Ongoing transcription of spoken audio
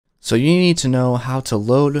So you need to know how to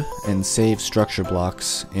load and save structure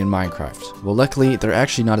blocks in Minecraft. Well, luckily, they're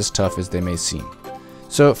actually not as tough as they may seem.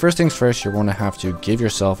 So first things first, you're going to have to give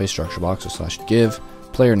yourself a structure block, so /give,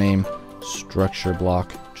 player name, structure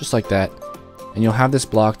block, just like that. And you'll have this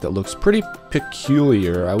block that looks pretty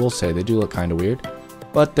peculiar, I will say. They do look kind of weird,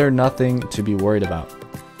 but they're nothing to be worried about.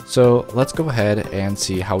 So let's go ahead and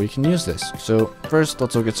see how we can use this. So first,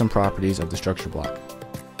 let's look at some properties of the structure block.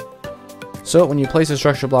 So when you place a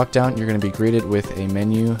structure block down, you're going to be greeted with a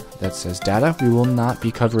menu that says data. We will not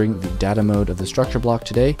be covering the data mode of the structure block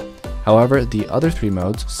today. However, the other three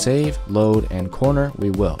modes, save, load, and corner, we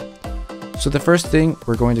will. So the first thing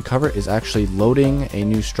we're going to cover is actually loading a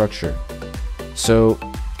new structure. So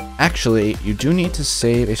actually, you do need to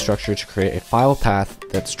save a structure to create a file path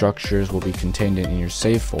that structures will be contained in your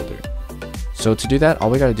save folder. So to do that, all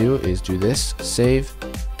we got to do is do this, save.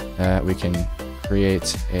 We can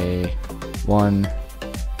create a 1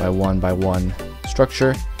 by 1 by 1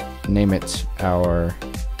 structure, name it our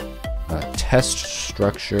test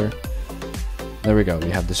structure. There we go, we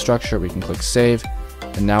have the structure, we can click save,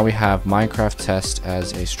 and now we have Minecraft test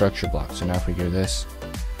as a structure block. So now if we go this,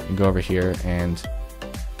 we can go over here and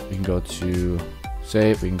we can go to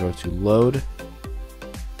save, we can go to load.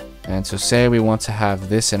 And so say we want to have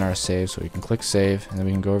this in our save, so we can click save, and then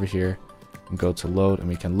we can go over here and go to load, and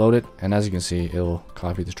we can load it, and as you can see, it'll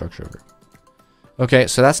copy the structure over. Okay,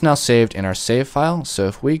 so that's now saved in our save file. So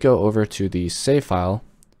if we go over to the save file,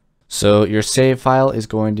 so your save file is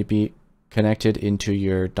going to be connected into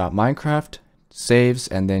your .minecraft saves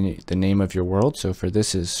and then the name of your world. So for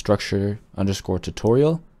this is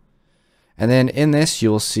structure_tutorial. And then in this,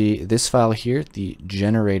 you'll see this file here, the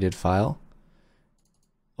generated file.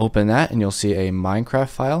 Open that and you'll see a Minecraft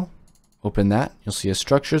file. Open that, you'll see a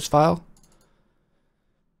structures file.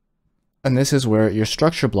 And this is where your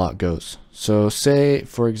structure block goes. So say,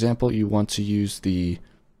 for example, you want to use the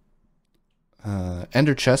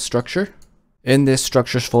ender chest structure. In this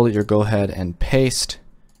structures folder, you'll go ahead and paste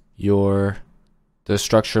the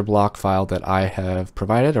structure block file that I have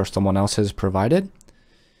provided or someone else has provided.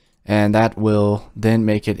 And that will then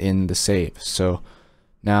make it in the save. So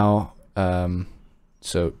now,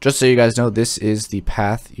 so just so you guys know, this is the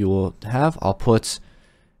path you will have. I'll put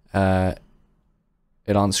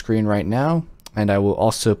it on the screen right now, and I will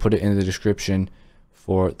also put it in the description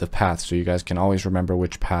for the path so you guys can always remember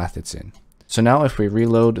which path it's in. So now if we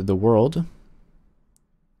reload the world,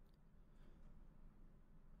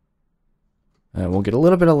 we'll get a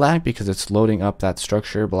little bit of lag because it's loading up that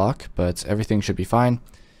structure block, but everything should be fine.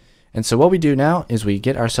 And so what we do now is we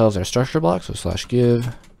get ourselves our structure block, so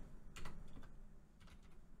 /give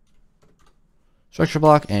structure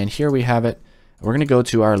block, and here we have it. We're going to go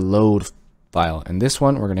to our load file, and this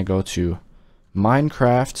one we're going to go to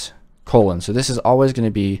Minecraft : so this is always going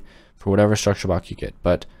to be for whatever structure block you get,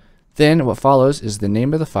 but then what follows is the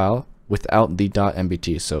name of the file without the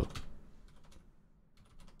 .nbt. So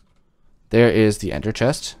there is the ender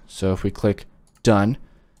chest. So if we click done,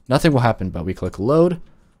 nothing will happen, but we click load,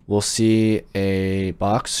 we'll see a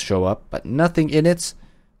box show up but nothing in it.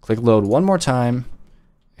 Click load one more time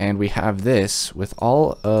and we have this with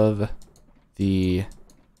all of the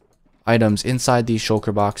items inside these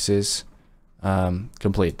shulker boxes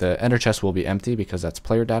complete. The ender chest will be empty because that's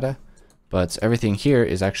player data, but everything here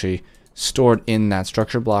is actually stored in that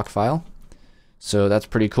structure block file. So that's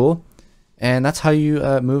pretty cool. And that's how you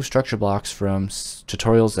move structure blocks from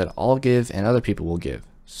tutorials that I'll give and other people will give.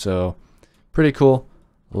 So pretty cool.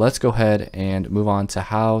 Let's go ahead and move on to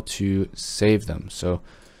how to save them. So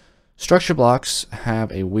structure blocks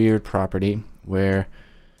have a weird property where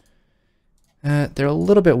they're a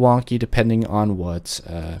little bit wonky depending on what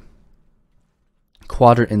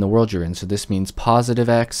quadrant in the world you're in. So this means positive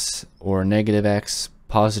X or negative X,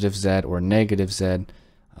 positive Z or negative Z,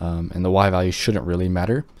 and the Y value shouldn't really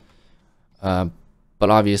matter. But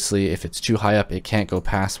obviously if it's too high up, it can't go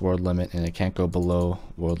past world limit and it can't go below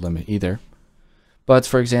world limit either. But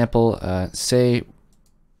for example, say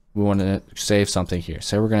we want to save something here.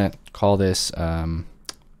 Say we're going to call this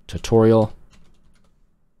tutorial.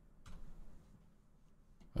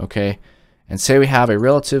 Okay, and say we have a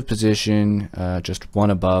relative position just one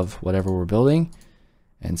above whatever we're building,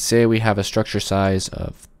 and say we have a structure size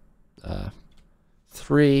of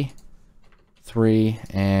 3, 3,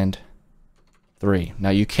 and 3. Now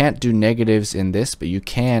you can't do negatives in this, but you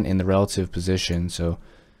can in the relative position, so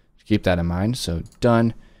keep that in mind. So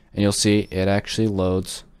done, and you'll see it actually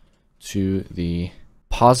loads to the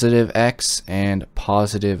positive X and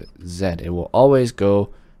positive Z. It will always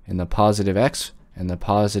go in the positive X and the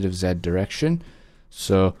positive Z direction.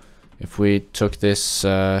 So If we took this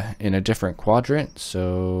in a different quadrant,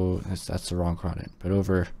 so that's the wrong quadrant, but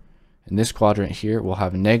over in this quadrant here, we'll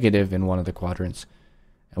have negative in one of the quadrants,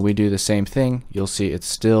 and we do the same thing, you'll see it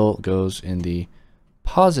still goes in the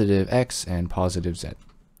positive x and positive z.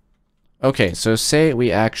 Okay, so say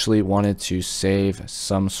we actually wanted to save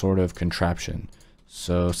some sort of contraption.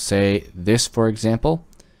 So say this, for example.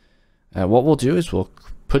 What we'll do is we'll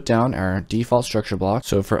put down our default structure block.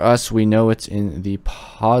 So for us, we know it's in the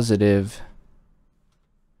positive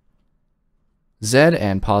z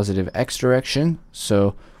and positive x direction.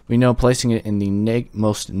 So we know placing it in the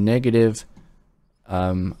most negative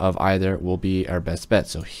of either will be our best bet.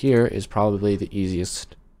 So here is probably the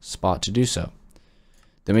easiest spot to do so.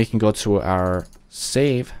 Then we can go to our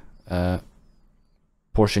save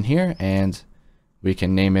portion here, and we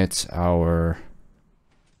can name it our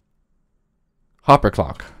hopper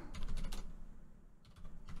clock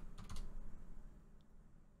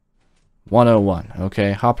 101.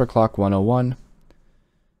 Okay, hopper clock 101.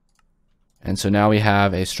 And so now we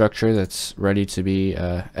have a structure that's ready to be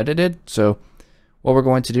edited. So what we're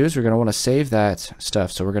going to do is we're going to want to save that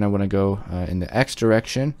stuff. So we're going to want to go in the x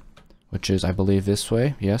direction, which is, I believe, this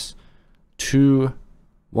way. Yes.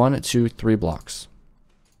 1, 2, 3 blocks.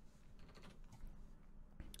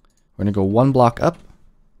 We're going to go 1 block up.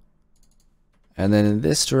 And then in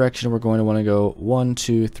this direction, we're going to want to go 1,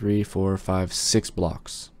 2, 3, 4, 5, 6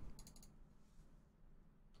 blocks.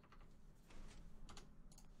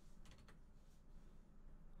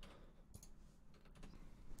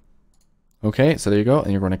 Okay, so there you go.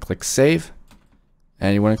 And you're going to click save.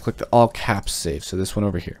 And you want to click the all caps save. So this one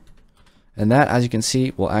over here. And that, as you can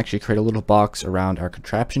see, will actually create a little box around our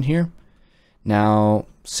contraption here. Now,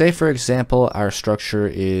 say for example, our structure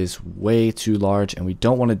is way too large and we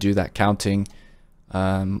don't want to do that counting.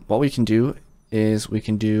 What we can do is we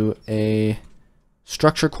can do a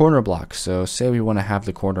structure corner block. So say we want to have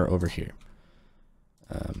the corner over here.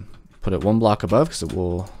 Put it 1 block above because it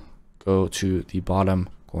will go to the bottom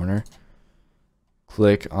corner.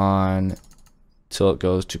 Click on till it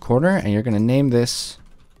goes to corner, and you're going to name this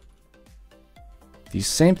the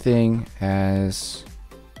same thing as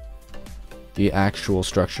the actual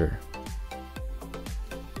structure.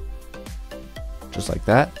 Just like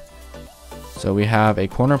that. So we have a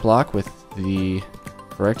corner block with the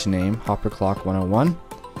correct name, hopper clock 101.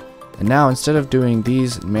 And now instead of doing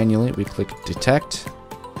these manually, we click detect.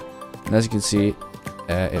 And as you can see,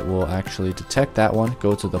 it will actually detect that one,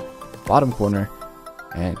 go to the bottom corner,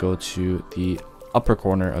 and go to the upper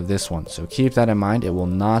corner of this one. So keep that in mind. It will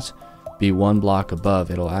not be 1 block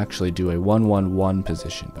above. It'll actually do a 1, 1, 1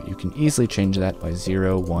 position, but you can easily change that by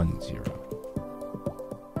 0, 1, 0.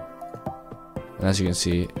 And as you can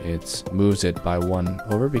see, it moves it by 1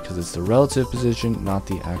 over because it's the relative position, not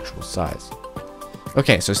the actual size.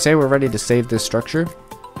 Okay, so say we're ready to save this structure.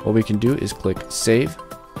 What we can do is click save.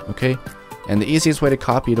 Okay, and the easiest way to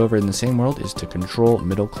copy it over in the same world is to control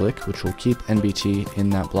middle click, which will keep NBT in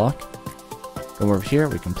that block. Then over here,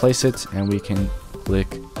 we can place it, and we can click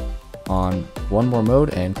on one more mode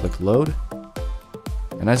and click load.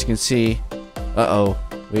 And as you can see,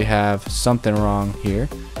 we have something wrong here.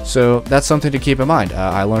 So that's something to keep in mind.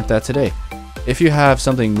 I learned that today. If you have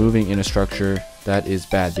something moving in a structure, that is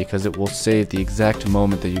bad because it will save the exact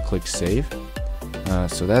moment that you click save.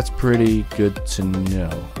 So that's pretty good to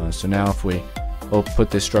know. So now if we put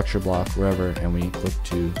this structure block wherever and we click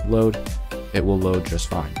to load, it will load just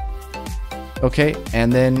fine. Okay,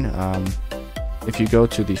 and then if you go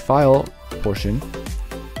to the file portion,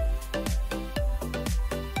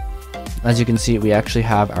 as you can see, we actually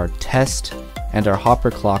have our test and our hopper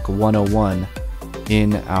clock 101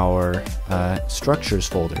 in our structures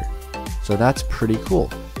folder. So that's pretty cool.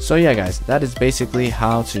 So yeah guys, that is basically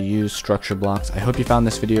how to use structure blocks. I hope you found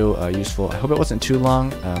this video useful. I hope it wasn't too long,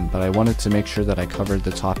 but I wanted to make sure that I covered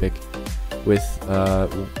the topic with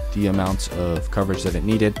the amount of coverage that it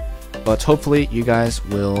needed. But hopefully you guys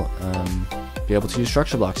will be able to use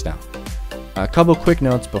structure blocks now. A couple quick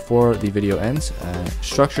notes before the video ends.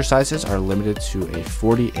 Structure sizes are limited to a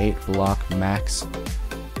 48 block max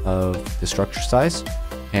of the structure size,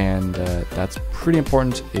 and that's pretty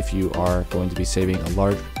important if you are going to be saving a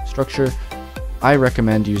large structure. I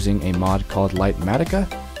recommend using a mod called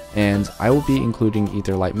Litematica, and I will be including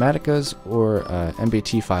either Litematicas or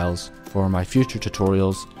NBT files for my future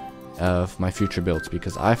tutorials of my future builds,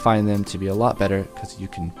 because I find them to be a lot better because you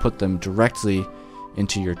can put them directly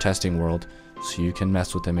into your testing world, so you can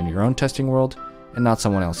mess with them in your own testing world and not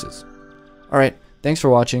someone else's. Alright, thanks for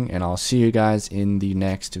watching, and I'll see you guys in the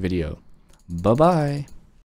next video. Bye bye!